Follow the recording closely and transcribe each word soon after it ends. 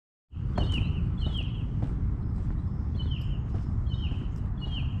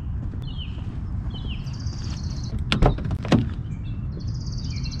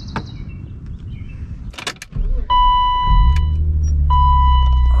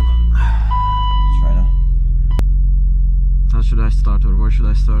where should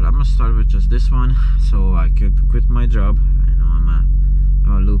I start? I'm gonna start with just this one, so I could quit my job. I know I'm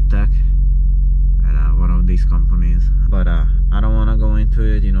a lube tech at one of these companies, but I don't want to go into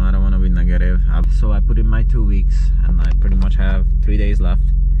it, you know. I don't want to be negative. So I put in my 2 weeks, and I pretty much have 3 days left.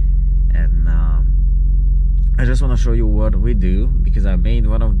 And I just want to show you what we do, because I made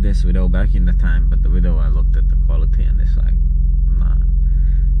one of this video back in the time, but the video, I looked at the quality and it's like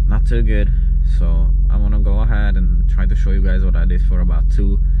not too good. So I want to go ahead and try to show you guys what I did for about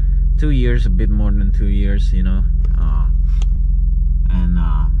two years, a bit more than 2 years, you know.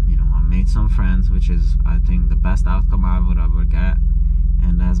 You know, I made some friends, which is, I think, the best outcome I would ever get.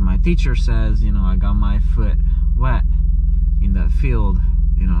 And as my teacher says, you know, I got my foot wet in that field,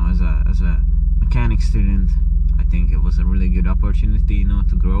 you know, as a mechanic student. I think it was a really good opportunity, you know,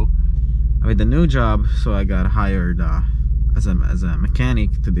 to grow with the new job. So I got hired as a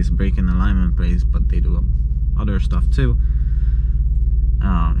mechanic to this brake and alignment place, but they do other stuff too.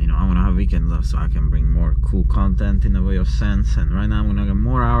 You know, I want to have weekends off so I can bring more cool content in a way of sense. And right now I'm gonna get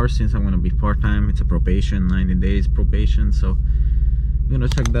more hours since I'm gonna be part-time. It's a probation, 90 days probation, so I'm gonna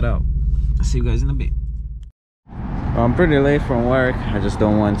check that out. I'll see you guys in a bit. Well, I'm pretty late from work. I just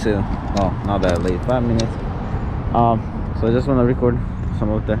don't want to, well, not that late, 5 minutes. So I just want to record some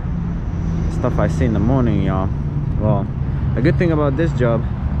of the stuff I see in the morning, y'all. Well, a good thing about this job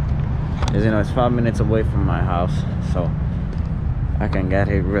is, you know, it's 5 minutes away from my house, so I can get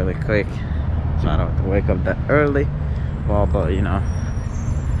here really quick, so I don't have to wake up that early. Well, but you know,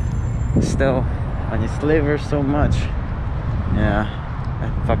 still, when you sliver so much, yeah,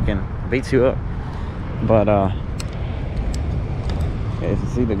 that fucking beats you up. But okay, if you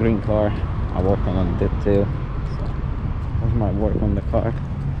see the green car, I worked on it too. So that's my work on the car.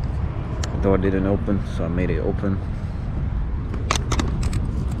 The door didn't open, so I made it open.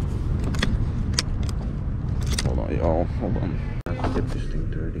 Hold on, y'all, hold on. I have to get this thing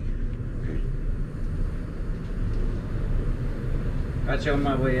dirty. Okay. Got you on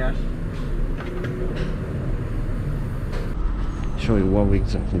my way, Ash. Show you what we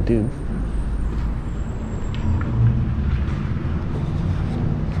exactly do.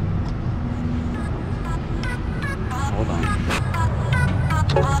 Hold on.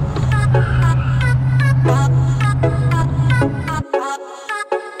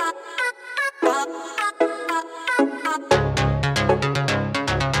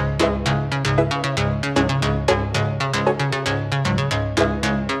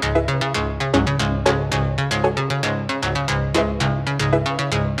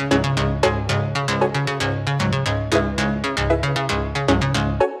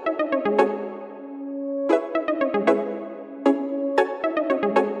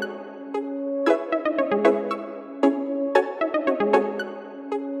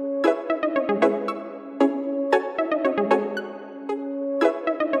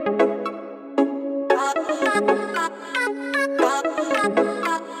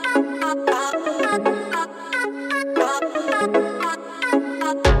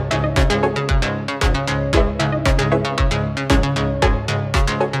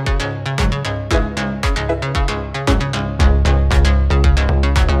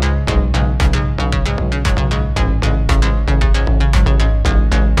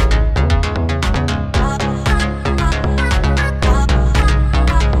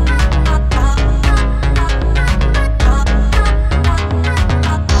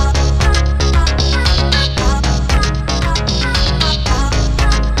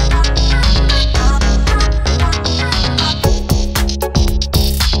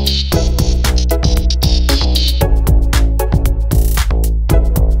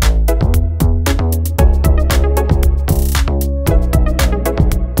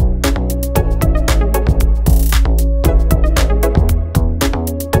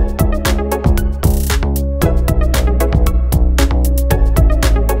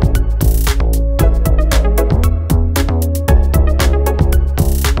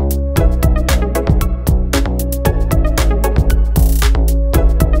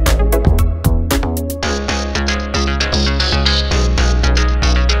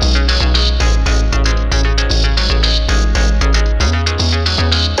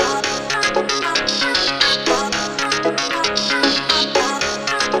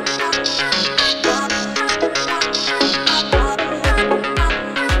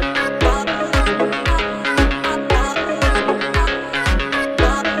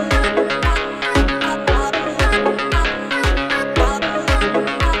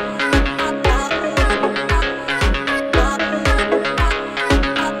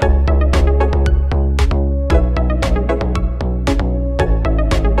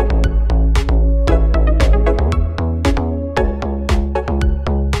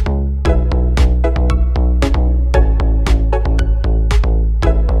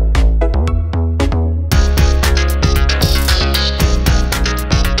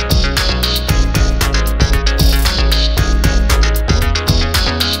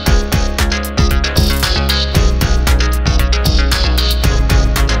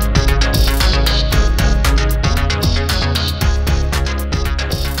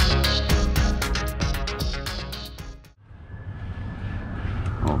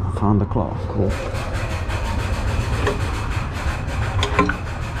 on the cloth. Cool.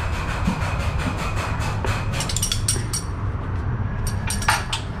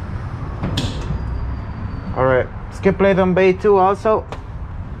 All right, skip plate on bay 2 also.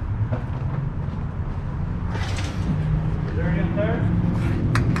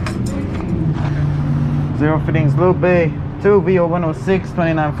 Zero fittings lube bay 2 VO 106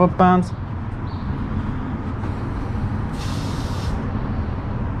 29 foot-pounds.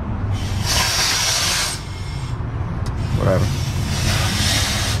 Whatever.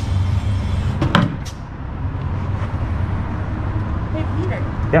 Hey Peter.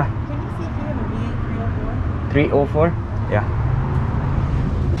 Yeah. Can you see if you have a V8 304? 304? Yeah.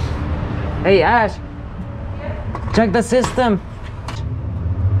 Hey Ash. Check the system.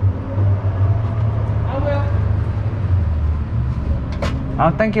 Oh,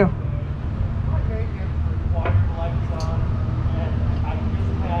 thank you.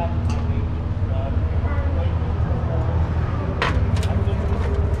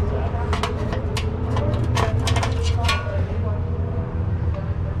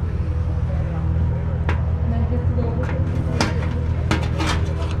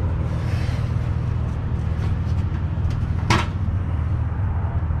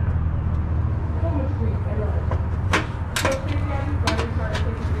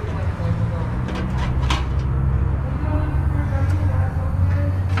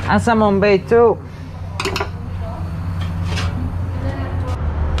 And some on bay 2.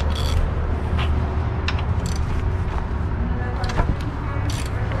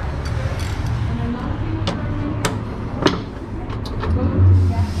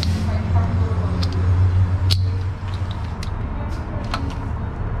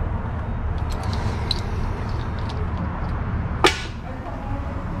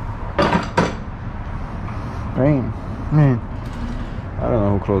 Rain, man. I don't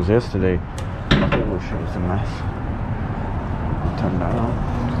know who closed yesterday. Oh shit, it's a mess. I'll turn that on.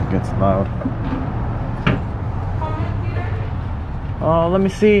 It gets loud. Oh, let me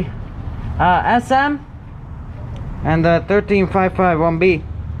see. SM and 13551B.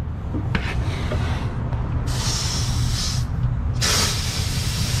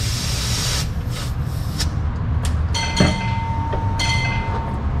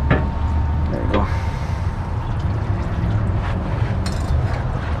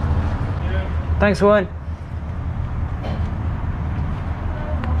 Thanks, Wood.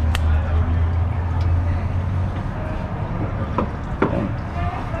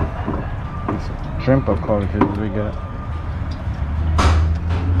 Shrimp of quality is really good.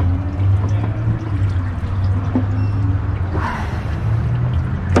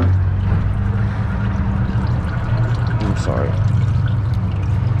 I'm sorry.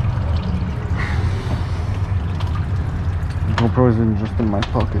 GoPro isn't just in my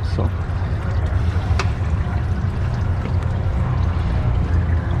pocket, so.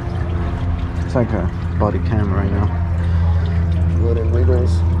 It's like a body cam right now. But it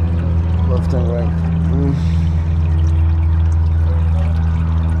wiggles left and right.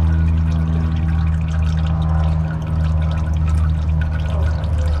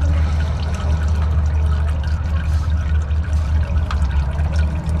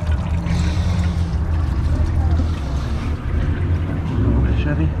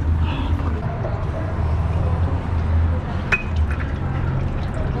 Chevy.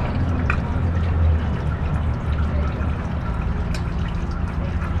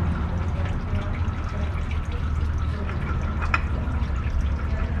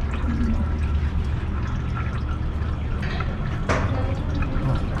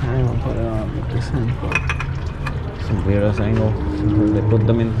 Put it on with this thing. Some weird ass angle. Sometimes they put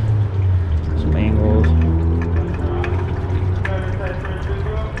them in some angles.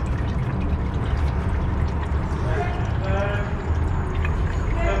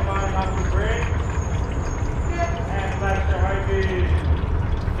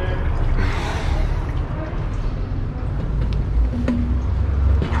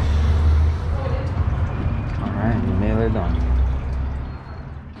 Alright, we nailed it on.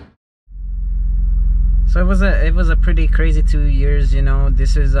 So it was a pretty crazy 2 years, you know.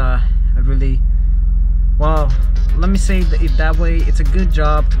 This is a really, well, let me say it that way. It's a good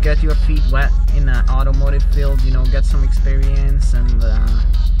job to get your feet wet in the automotive field, you know, get some experience and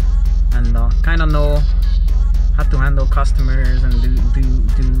kind of know how to handle customers and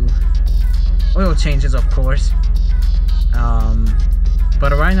do oil changes, of course.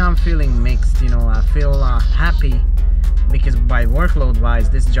 But right now I'm feeling mixed, you know. I feel happy because by workload wise,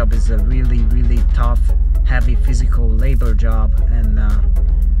 this job is a really tough, heavy physical labor job, and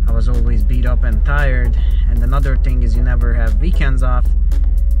I was always beat up and tired. And another thing is you never have weekends off,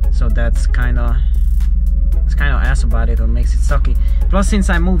 so that's kind of ass about it, or makes it sucky. Plus, since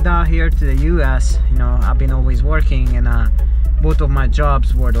I moved out here to the US, you know, I've been always working, and both of my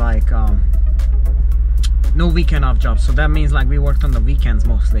jobs were like no weekend off jobs, so that means like we worked on the weekends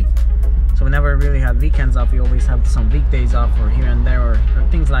mostly, so we never really had weekends off. We always had some weekdays off, or here and there, or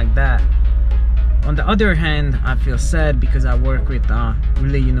things like that. On the other hand, I feel sad because I work with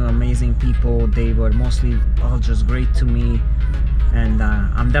really, you know, amazing people. They were mostly all just great to me, and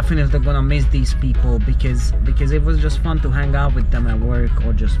I'm definitely gonna miss these people because it was just fun to hang out with them at work,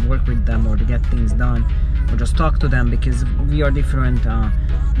 or just work with them, or to get things done, or just talk to them, because we are different,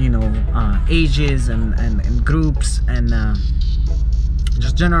 you know, ages and groups, and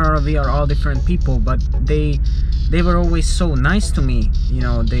just generally we are all different people, but they were always so nice to me, you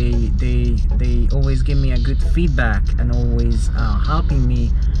know. They always give me a good feedback, and always helping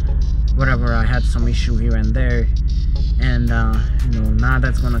me wherever I had some issue here and there. And you know, now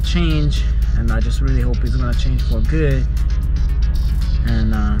that's gonna change, and I just really hope it's gonna change for good. And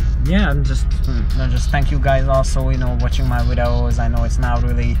yeah, I just thank you guys also, you know, watching my videos. I know it's not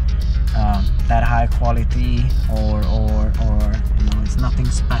really that high quality, or you know, it's nothing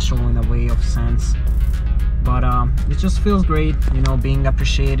special in a way of sense, but it just feels great, you know, being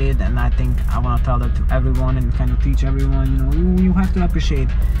appreciated. And I think I want to tell that to everyone, and kind of teach everyone, you know, you have to appreciate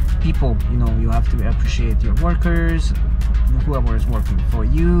people, you know. You have to appreciate your workers, whoever is working for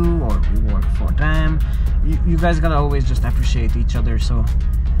you, or you work for them. You guys gotta always just appreciate each other. So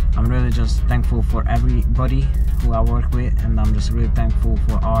I'm really just thankful for everybody who I work with, and I'm just really thankful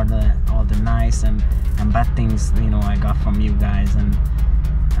for all the nice and bad things, you know, I got from you guys, and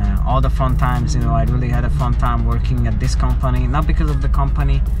all the fun times. You know, I really had a fun time working at this company, not because of the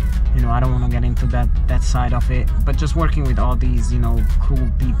company, you know, I don't want to get into that side of it, but just working with all these, you know, cool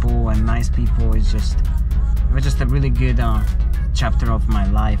people and nice people is just, it was just a really good chapter of my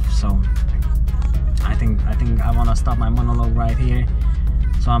life. So I think I want to stop my monologue right here.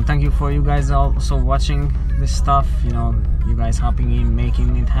 So I'm thank you for you guys also watching this stuff, you know, you guys helping me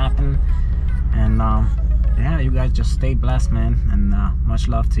making it happen. And yeah, you guys just stay blessed, man, and much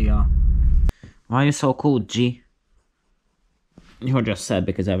love to y'all. Why are you so cool, G? You're just sad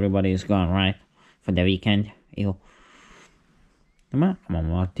because everybody is gone, right? For the weekend. Ew. Come on,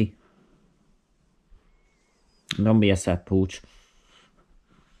 Marty. Don't be a sad pooch.